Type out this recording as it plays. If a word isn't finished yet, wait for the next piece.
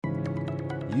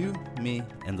You, Me,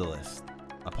 and the List,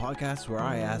 a podcast where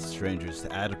I ask strangers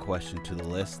to add a question to the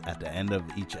list at the end of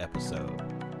each episode.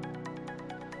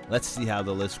 Let's see how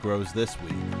the list grows this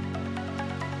week.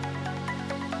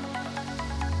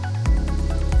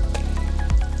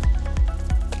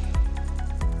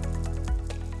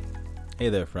 Hey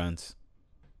there, friends.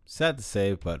 Sad to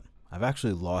say, but I've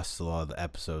actually lost a lot of the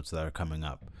episodes that are coming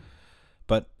up.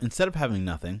 But instead of having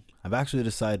nothing, I've actually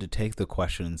decided to take the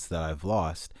questions that I've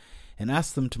lost and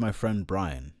ask them to my friend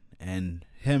Brian. And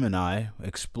him and I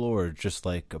explore just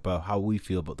like about how we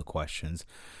feel about the questions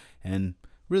and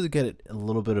really get a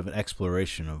little bit of an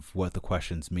exploration of what the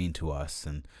questions mean to us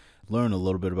and learn a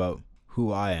little bit about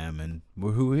who I am and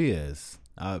who he is.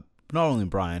 Not only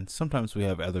Brian, sometimes we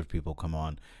have other people come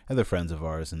on, other friends of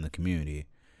ours in the community.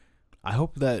 I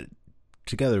hope that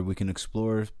together we can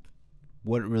explore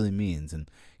what it really means, and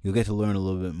you'll get to learn a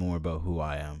little bit more about who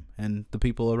I am and the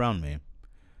people around me.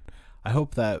 I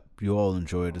hope that you all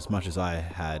enjoyed as much as I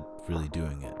had really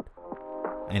doing it.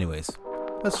 Anyways,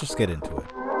 let's just get into it.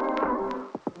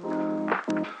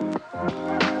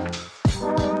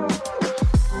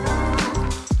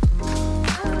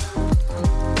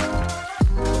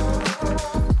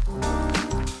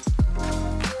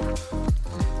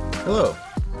 Hello,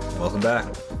 welcome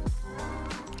back.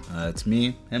 It's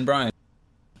me and Brian.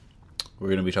 We're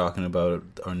going to be talking about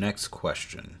our next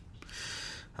question,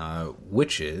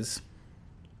 which is,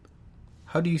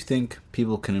 how do you think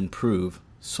people can improve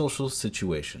social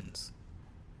situations?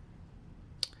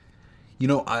 You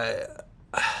know,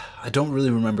 I don't really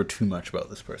remember too much about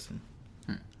this person.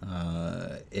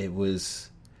 I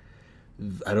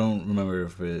don't remember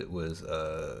if it was,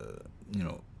 a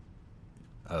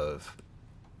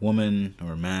woman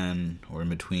or man or in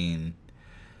between.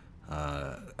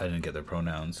 I didn't get their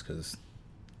pronouns because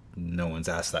no one's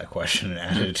asked that question and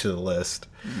added it to the list.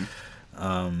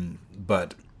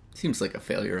 But seems like a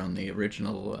failure on the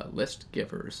original list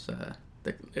givers,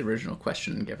 the original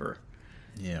question giver.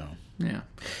 Yeah.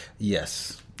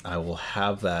 Yes, I will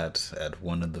have that at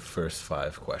one of the first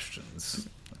 5 questions.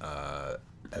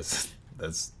 As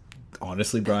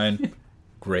honestly, Brian,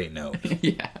 great note.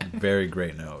 Yeah, very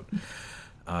great note.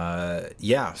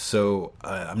 So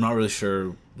I'm not really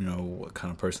sure, what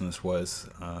kind of person this was.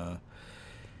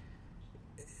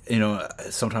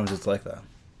 Sometimes it's like that.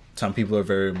 Some people are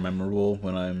very memorable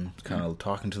when I'm kind of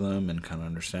talking to them and kind of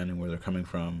understanding where they're coming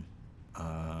from.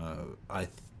 I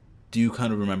do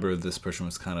kind of remember this person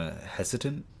was kind of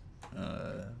hesitant.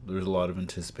 There was a lot of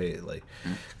kind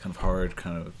of hard,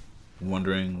 kind of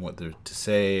wondering what they're to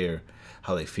say or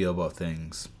how they feel about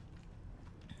things.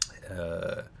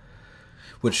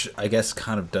 Which I guess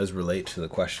kind of does relate to the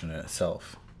question in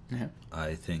itself. Yeah.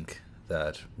 I think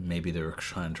that maybe they were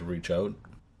trying to reach out.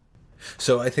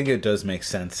 So I think it does make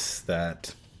sense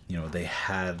that, they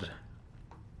had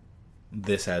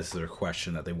this as their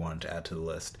question that they wanted to add to the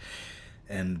list.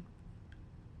 And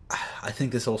I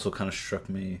think this also kind of struck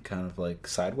me kind of like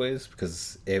sideways,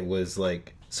 because it was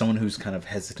like someone who's kind of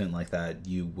hesitant like that,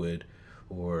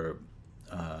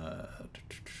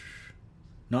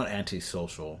 not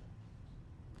antisocial.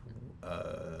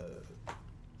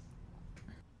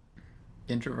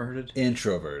 Introverted.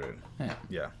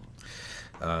 Yeah.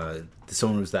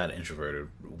 Someone who's that introverted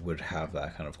would have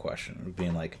that kind of question,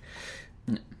 being like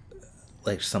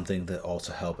something that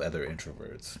also help other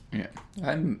introverts. Yeah,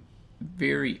 I'm a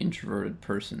very introverted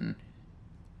person,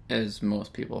 as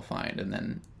most people find, and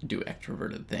then do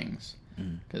extroverted things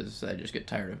because I just get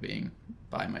tired of being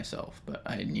by myself. But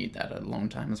I need that alone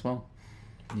time as well.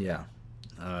 Yeah,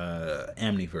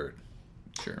 ambivert.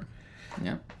 Sure.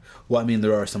 Yeah. Well, I mean,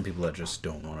 there are some people that just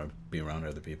don't want to be around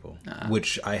other people,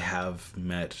 which I have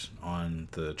met on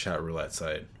the chat roulette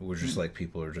site, where just like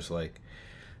people are just like,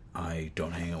 I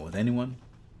don't hang out with anyone.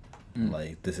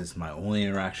 Like, this is my only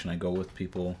interaction. I go with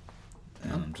people,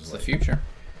 and I'm just it's the future.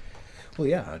 Well,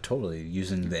 yeah, totally.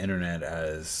 Using the internet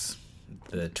as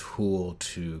the tool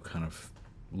to kind of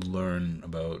learn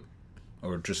about,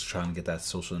 or just trying to get that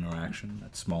social interaction,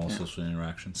 that small social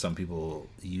interaction. Some people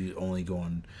only go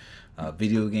on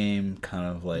video game kind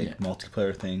of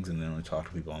multiplayer things, and they only talk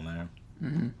to people on there.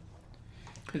 Mm-hmm.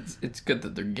 It's good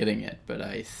that they're getting it, but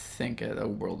I think the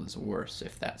world is worse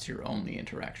if that's your only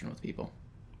interaction with people.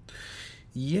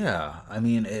 Yeah, I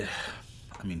mean,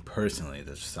 personally,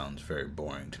 this sounds very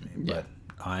boring to me, but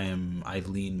I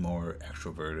lean more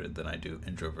extroverted than I do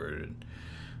introverted.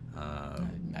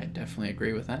 I definitely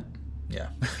agree with that. Yeah.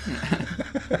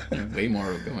 Way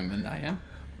more outgoing than I am.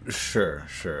 Sure.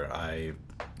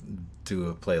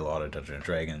 play a lot of Dungeons and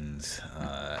Dragons,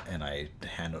 and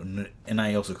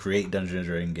I also create Dungeons and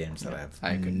Dragons games that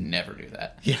I could never do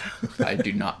that. Yeah. I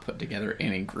do not put together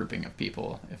any grouping of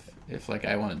people. If like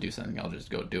I want to do something, I'll just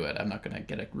go do it. I'm not going to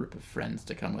get a group of friends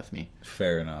to come with me.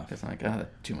 Fair enough. Because I'm like, that's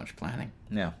too much planning.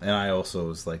 Yeah, and I also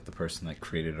was like the person that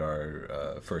created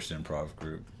our first improv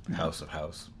group, House of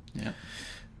House. Yeah.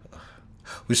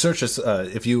 We search this.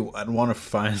 If you want to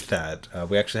find that,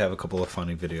 we actually have a couple of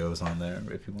funny videos on there.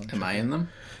 If you want. Am I in them?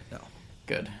 No.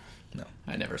 Good. No.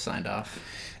 I never signed off.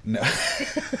 No.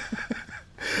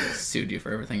 Sued you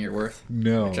for everything you're worth.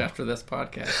 No. Which after this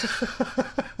podcast.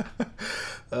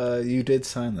 You did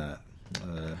sign that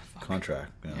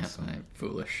contract. Yeah, so. I'm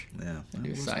foolish. Yeah. I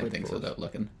do sign things without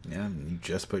looking. Yeah, you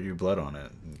just put your blood on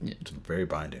it. Yeah. It's very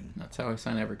binding. That's how I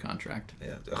sign every contract.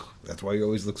 Yeah, that's why you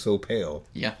always look so pale.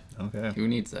 Yeah. Okay. Who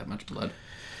needs that much blood?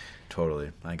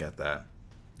 Totally, I get that.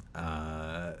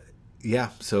 Yeah,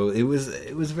 so it was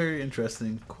a very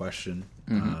interesting question.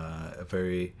 A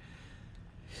very,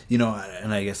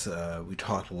 and I guess we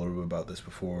talked a little bit about this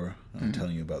before. I'm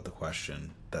telling you about the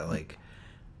question that, like,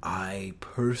 I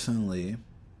personally,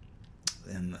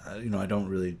 and I don't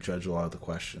really judge a lot of the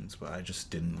questions, but I just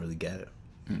didn't really get it.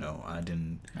 I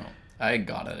didn't. No, I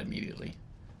got it immediately.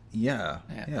 Yeah.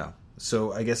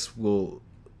 So I guess we'll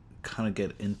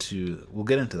get into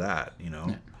that.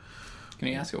 Yeah. Can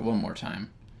you ask it one more time?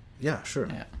 Yeah, sure.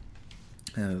 Yeah.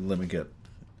 Let me get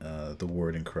the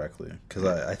wording correctly, because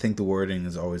I think the wording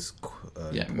is always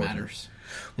it matters.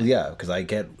 Well, yeah, because I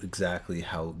get exactly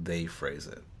how they phrase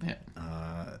it. Yeah.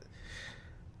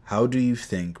 How do you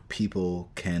think people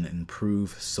can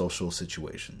improve social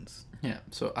situations? Yeah,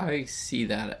 so I see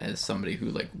that as somebody who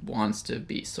like wants to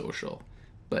be social,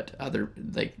 but other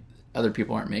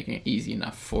people aren't making it easy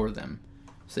enough for them.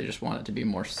 So they just want it to be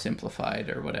more simplified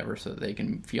or whatever, so that they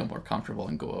can feel more comfortable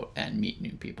and go out and meet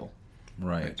new people.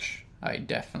 Right. Which I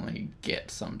definitely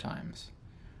get sometimes.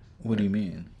 What do you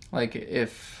mean? Like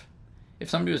if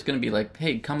somebody was going to be like,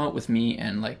 hey, come out with me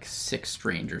and like 6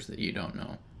 strangers that you don't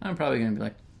know, I'm probably going to be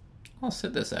like, I'll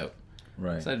sit this out.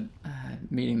 Right. So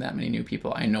meeting that many new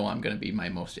people, I know I'm going to be my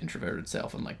most introverted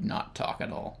self and like not talk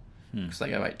at all. Because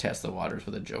like I might test the waters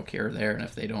with a joke here or there, and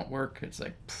if they don't work, it's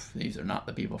like, these are not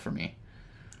the people for me.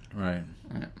 Right.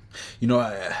 Yeah.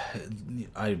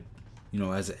 I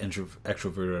as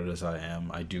extroverted as I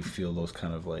am, I do feel those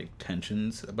kind of like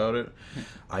tensions about it.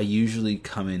 I usually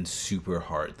come in super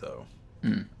hard though.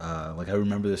 Like I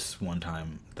remember this one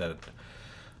time that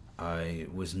I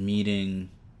was meeting.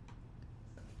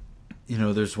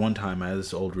 There's one time I had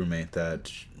this old roommate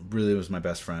that really was my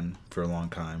best friend for a long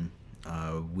time.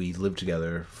 We lived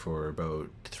together for about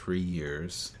 3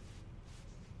 years.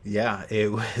 Yeah,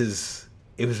 it was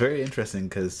very interesting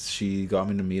because she got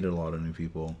me to meet a lot of new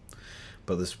people.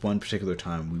 But this one particular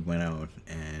time we went out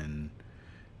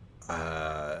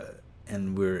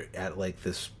and we're at like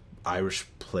this Irish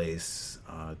place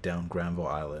down Granville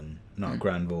Island, not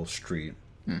Granville Street.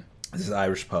 This is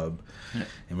Irish pub,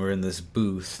 and we're in this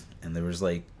booth, and there was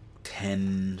like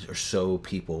 10 or so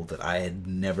people that I had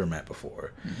never met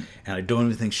before, and I don't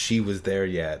even think she was there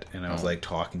yet. And I was like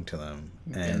talking to them,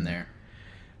 and there,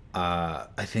 I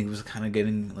think it was kind of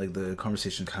getting like the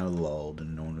conversation kind of lulled,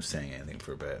 and no one was saying anything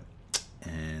for a bit,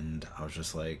 and I was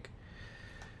just like,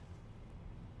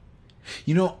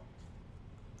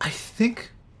 I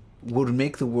think what would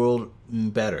make the world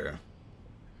better.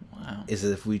 Wow. Is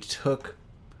if we took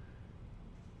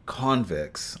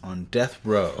convicts on death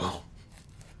row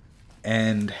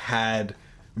and had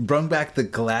brought back the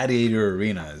gladiator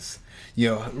arenas,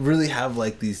 really have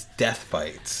like these death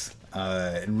fights,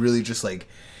 and really just like,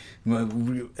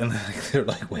 and like, they're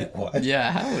like, wait, what?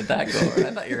 Yeah, how would that go?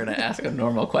 I thought you were going to ask a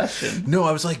normal question. No,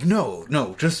 I was like,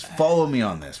 no, just follow me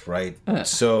on this, right?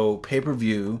 So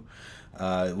pay-per-view,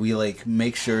 we like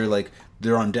make sure like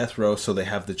they're on death row, so they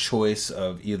have the choice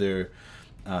of either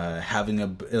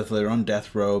if they're on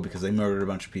death row because they murdered a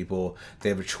bunch of people, they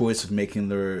have a choice of making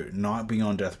their not being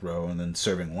on death row and then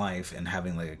serving life and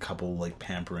having like a couple like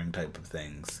pampering type of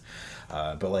things.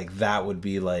 But like that would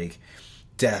be like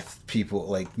death people,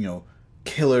 like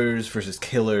killers versus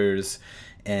killers,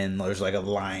 and there's like a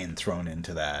lion thrown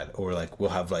into that, or like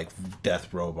we'll have like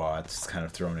death robots kind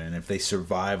of thrown in. If they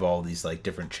survive all these like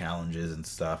different challenges and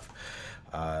stuff,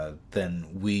 then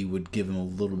we would give them a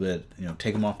little bit,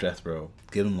 take them off death row,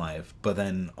 give them life, but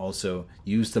then also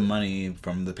use the money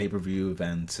from the pay-per-view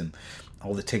events and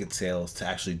all the ticket sales to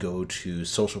actually go to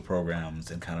social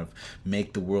programs and kind of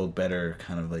make the world better,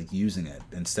 kind of like using it.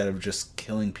 Instead of just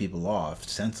killing people off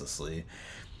senselessly,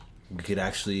 we could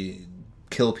actually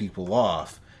kill people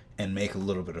off and make a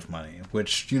little bit of money,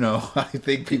 which, I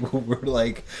think people were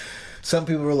like, some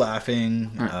people were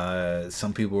laughing,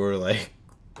 some people were like,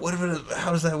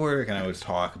 how does that work? And I would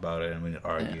talk about it and we'd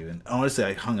argue. And honestly,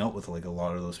 I hung out with like a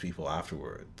lot of those people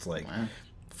afterwards, like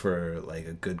for like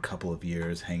a good couple of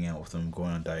years, hanging out with them,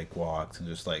 going on dyke walks, and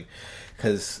just like,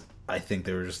 because I think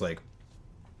they were just like,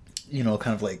 kind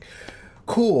of like,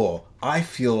 cool, I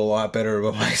feel a lot better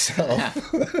about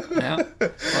myself Well,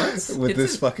 with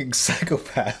this fucking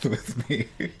psychopath with me.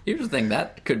 Here's the thing,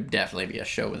 that could definitely be a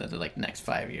show within the like next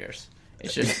 5 years.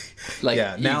 It's just like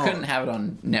you couldn't have it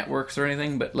on networks or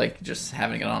anything, but like just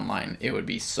having it online, it would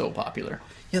be so popular.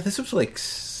 Yeah, this was like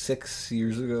 6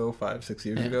 years ago, 5-6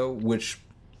 years ago, which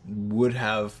would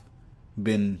have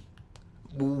been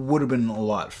a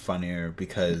lot funnier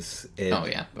because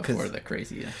before the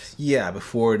craziness. Yeah,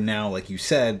 before now, like you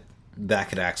said, that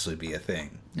could actually be a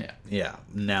thing. Yeah.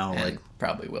 Now, and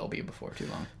probably will be before too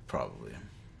long. Probably,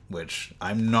 which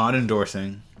I'm not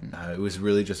endorsing. It was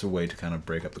really just a way to kind of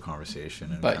break up the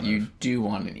conversation. But you do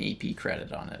want an AP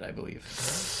credit on it, I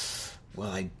believe. Well,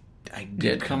 I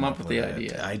did come up with the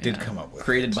idea. I did come up with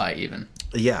created it. by even.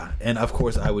 Yeah, and of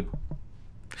course I would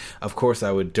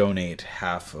donate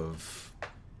half of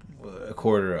a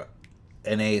quarter,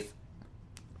 an eighth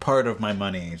part of my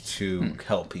money to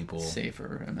help people.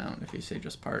 Safer amount if you say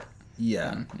just part.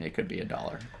 Yeah, it could be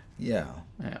 $1. Yeah.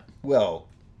 Yeah. Well,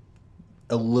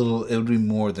 it would be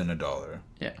more than $1.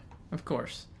 Yeah, of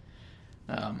course.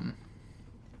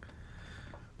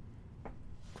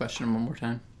 Question one more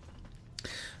time.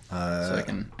 So I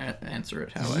can answer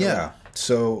it how I will.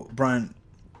 So, Brian,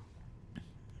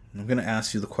 I'm going to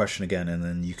ask you the question again, and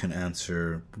then you can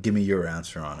give me your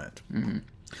answer on it. Mm-hmm.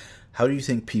 How do you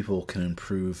think people can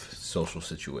improve social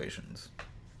situations?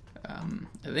 I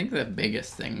think the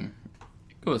biggest thing,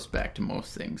 it goes back to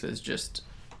most things, is just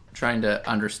trying to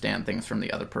understand things from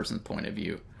the other person's point of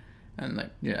view. And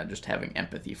like, just having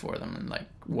empathy for them and like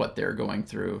what they're going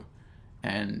through,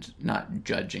 and not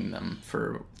judging them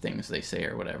for things they say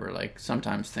or whatever. Like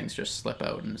sometimes things just slip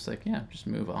out, and it's like, just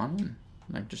move on and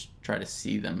like just try to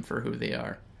see them for who they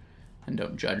are, and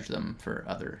don't judge them for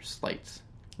other slights.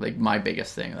 Like my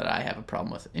biggest thing that I have a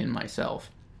problem with in myself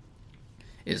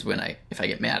is if I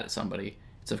get mad at somebody,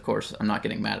 it's of course I'm not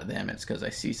getting mad at them. It's because I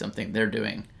see something they're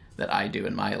doing that I do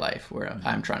in my life where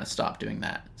I'm trying to stop doing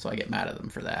that, so I get mad at them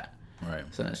for that. Right.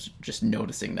 So it's just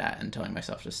noticing that and telling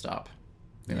myself to stop.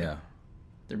 Yeah.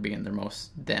 They're being their most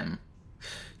them.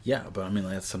 Yeah, but I mean,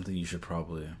 that's something you should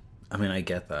probably. I mean, I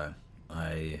get that.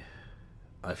 I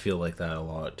feel like that a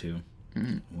lot too.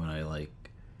 Mm-hmm. When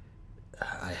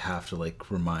I have to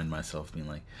remind myself, being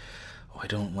like, oh, I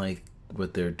don't like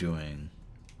what they're doing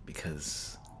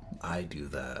because I do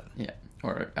that. Yeah.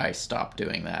 Or I stop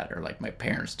doing that, or like my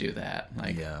parents do that.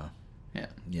 Yeah.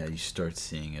 You start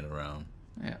seeing it around.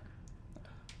 Yeah.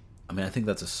 I mean, I think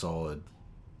that's a solid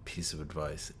piece of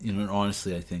advice. And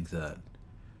honestly, I think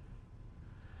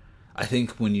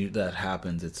when that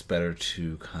happens, it's better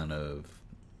to kind of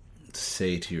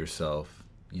say to yourself,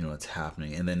 it's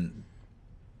happening, and then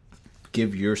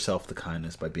give yourself the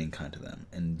kindness by being kind to them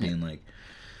and being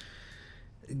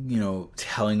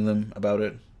telling them about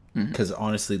it. Because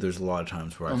honestly, there's a lot of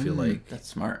times where I feel like that's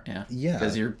smart. Yeah,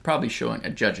 because you're probably showing a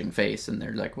judging face, and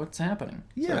they're like, "What's happening?"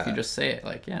 Yeah, so if you just say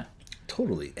it,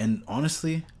 totally. And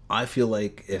honestly, I feel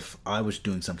like if I was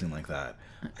doing something like that,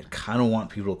 I'd kind of want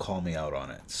people to call me out on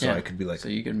it, so I could be like, so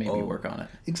you could maybe work on it.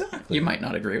 Exactly. You might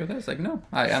not agree with it. It's like, no,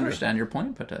 I understand your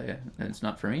point, but it's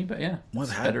not for me. But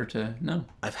it's better to know.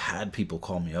 I've had people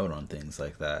call me out on things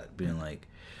like that, being like,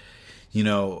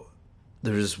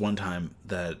 there was this one time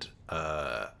that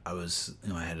I was,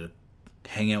 I had to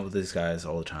hang out with these guys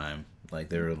all the time. Like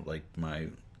they're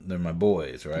my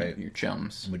boys, right? Your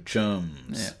chums. With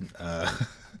chums. Yeah.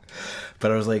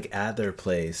 But I was at their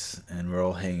place, and we're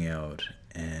all hanging out,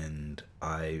 and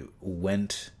I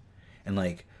went, and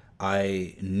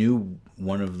I knew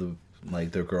one of the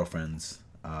their girlfriends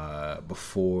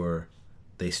before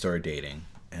they started dating,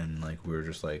 and we were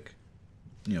just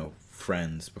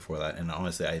friends before that. And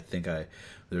honestly, I think there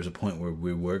was a point where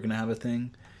we were gonna have a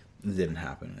thing. It didn't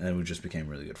happen, and we just became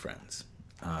really good friends.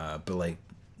 But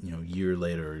year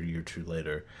later, or a year or two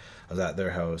later, I was at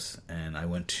their house, and I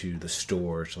went to the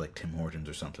store to Tim Hortons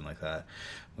or something like that.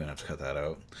 We're gonna have to cut that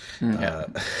out.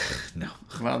 No.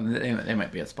 Well, they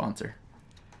might be a sponsor.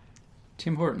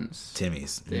 Tim Hortons.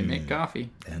 Timmy's. They make coffee.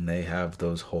 And they have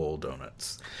those whole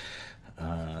donuts.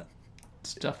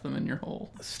 Stuff them in your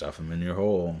hole. Stuff them in your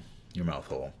hole. Your mouth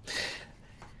hole.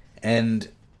 And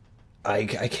I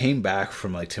came back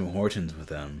from Tim Hortons with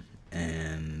them,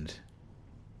 and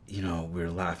you know, we were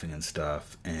laughing and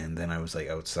stuff, and then I was like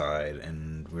outside,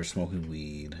 and we were smoking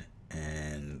weed,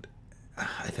 and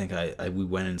I think we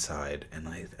went inside, and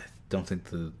I don't think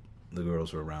the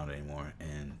girls were around anymore,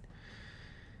 and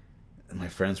my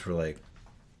friends were like,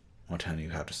 Montana, you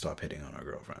have to stop hitting on our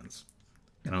girlfriends.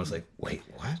 And I was like, wait,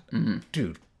 what? Mm-hmm.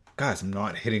 Dude, guys, I'm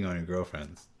not hitting on your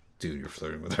girlfriends. Dude, you're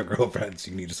flirting with our girlfriends.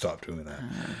 You need to stop doing that.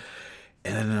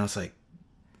 And then I was like,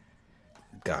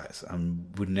 guys,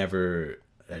 I'd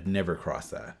never cross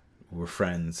that. We're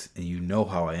friends, and you know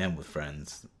how I am with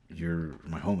friends. You're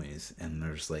my homies. And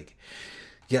they're just like,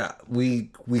 yeah, we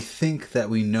think that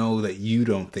we know that you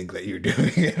don't think that you're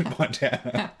doing it,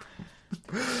 Montana.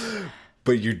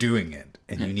 But you're doing it,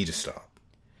 and you need to stop.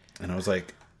 And I was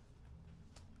like,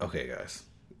 okay, guys,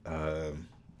 I'll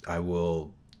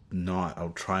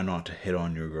try not to hit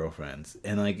on your girlfriends.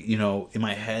 And like, you know, in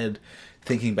my head,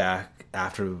 thinking back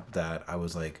after that, I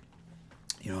was like,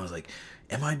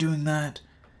 am I doing that?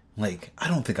 Like, I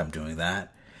don't think I'm doing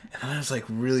that. And I was like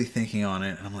really thinking on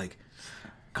it, and I'm like,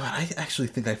 God, I actually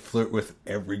think I flirt with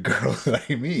every girl that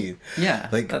I meet. Yeah,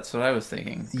 like that's what I was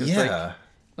thinking. Yeah.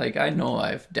 Like I know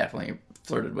I've definitely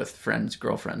flirted with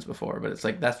girlfriends before, but it's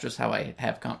like that's just how I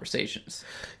have conversations.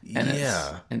 And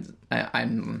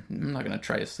I'm not gonna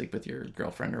try to sleep with your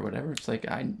girlfriend or whatever. It's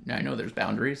like I know there's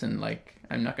boundaries, and like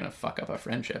I'm not gonna fuck up a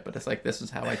friendship. But it's like this is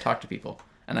how I talk to people,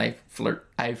 and I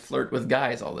flirt with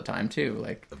guys all the time too.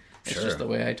 Like it's just the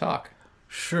way I talk.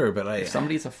 Sure, but if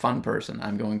somebody's a fun person,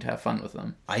 I'm going to have fun with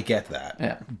them. I get that.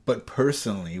 Yeah. But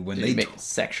personally, when Did you make it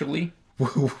sexually?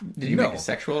 Did you make it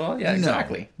sexual at all? Yeah,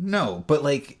 exactly. No, but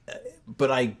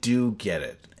I do get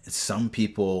it. Some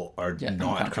people are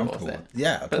not comfortable with it.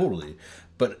 Yeah, totally.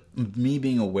 But me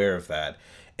being aware of that,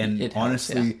 and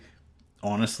honestly,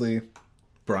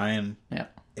 Brian,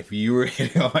 if you were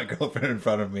hitting on my girlfriend in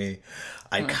front of me,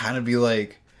 I'd kind of be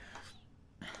like,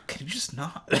 could you just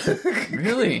not?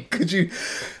 Really? Could you?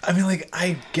 I mean, like,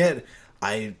 I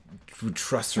would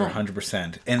trust her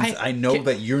 100%. And I know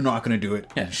that you're not going to do it.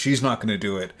 Yeah. She's not going to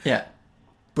do it. Yeah.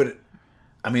 But,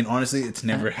 I mean, honestly, it's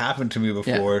never happened to me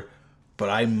before. But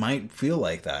I might feel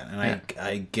like that. And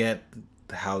I get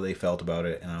how they felt about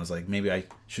it. And I was like, maybe I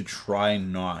should try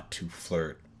not to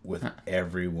flirt with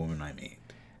every woman I meet.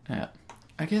 Yeah.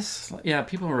 I guess,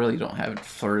 people really haven't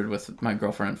flirted with my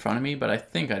girlfriend in front of me, but I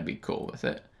think I'd be cool with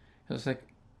it. It was like,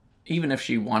 even if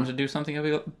she wanted to do something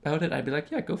about it, I'd be like,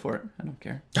 yeah, go for it. I don't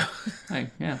care.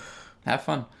 Have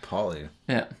fun. Poly.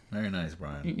 Yeah. Very nice,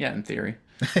 Brian. Yeah, in theory.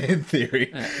 In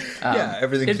theory.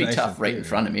 Everything's it'd be nice tough right in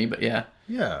front of me, but yeah.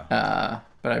 Yeah.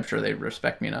 But I'm sure they'd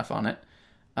respect me enough on it.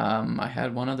 I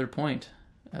had one other point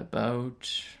about...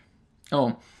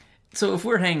 Oh, so if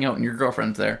we're hanging out and your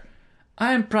girlfriend's there,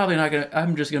 I'm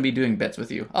just going to be doing bits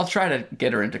with you. I'll try to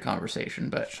get her into conversation,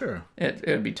 but sure,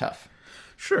 it'd be tough.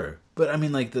 Sure. But I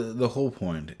mean, like, the whole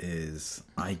point is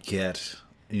I get,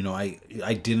 you know, I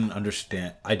didn't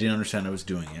understand I was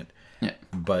doing it. Yeah.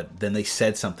 But then they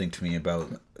said something to me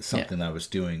about something that I was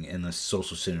doing in the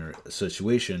social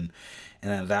situation.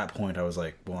 And at that point I was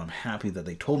like, well, I'm happy that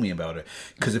they told me about it.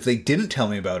 Because if they didn't tell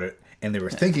me about it and they were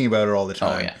thinking about it all the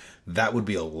time, that would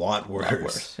be a lot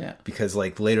worse. Because,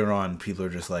 like, later on, people are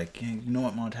just like, you know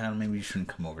what, Montana, maybe you shouldn't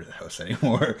come over to the house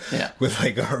anymore with,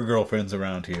 like, our girlfriends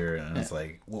around here. And it's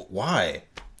like, well, why?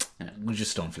 We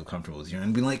just don't feel comfortable with you.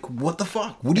 And be like, what the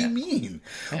fuck? What do you mean?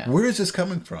 Where is this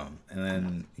coming from? And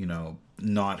then, you know,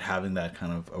 not having that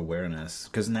kind of awareness.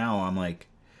 Because now I'm like,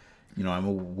 you know, I'm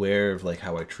aware of, like,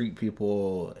 how I treat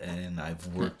people, and I've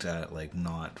worked at, like,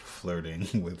 not flirting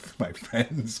with my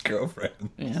friends' girlfriends.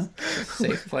 Yeah.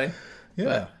 Safe play.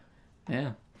 Yeah. But,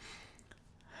 yeah.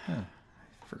 I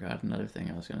forgot another thing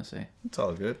I was going to say. It's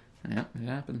all good. Yeah, it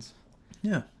happens.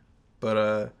 Yeah.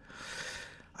 But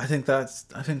I think that's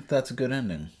a good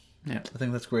ending. Yeah. I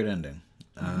think that's a great ending.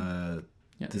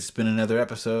 This has been another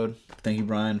episode. Thank you,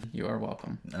 Brian. You are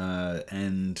welcome.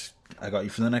 And I got you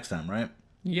for the next time, right?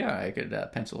 Yeah, I could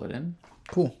pencil it in.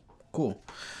 Cool. All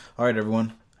right,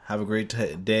 everyone. Have a great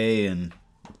day and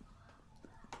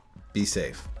be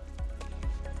safe.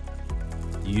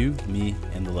 You, Me,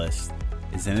 and the List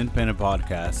is an independent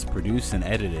podcast produced and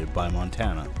edited by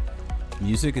Montana.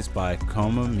 Music is by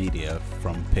Coma Media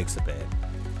from Pixabay.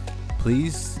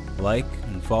 Please like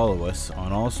and follow us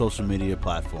on all social media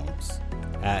platforms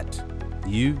at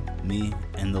You, Me,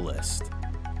 and the List.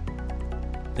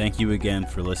 Thank you again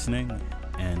for listening,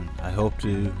 and I hope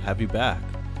to have you back.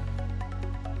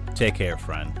 Take care,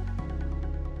 friend.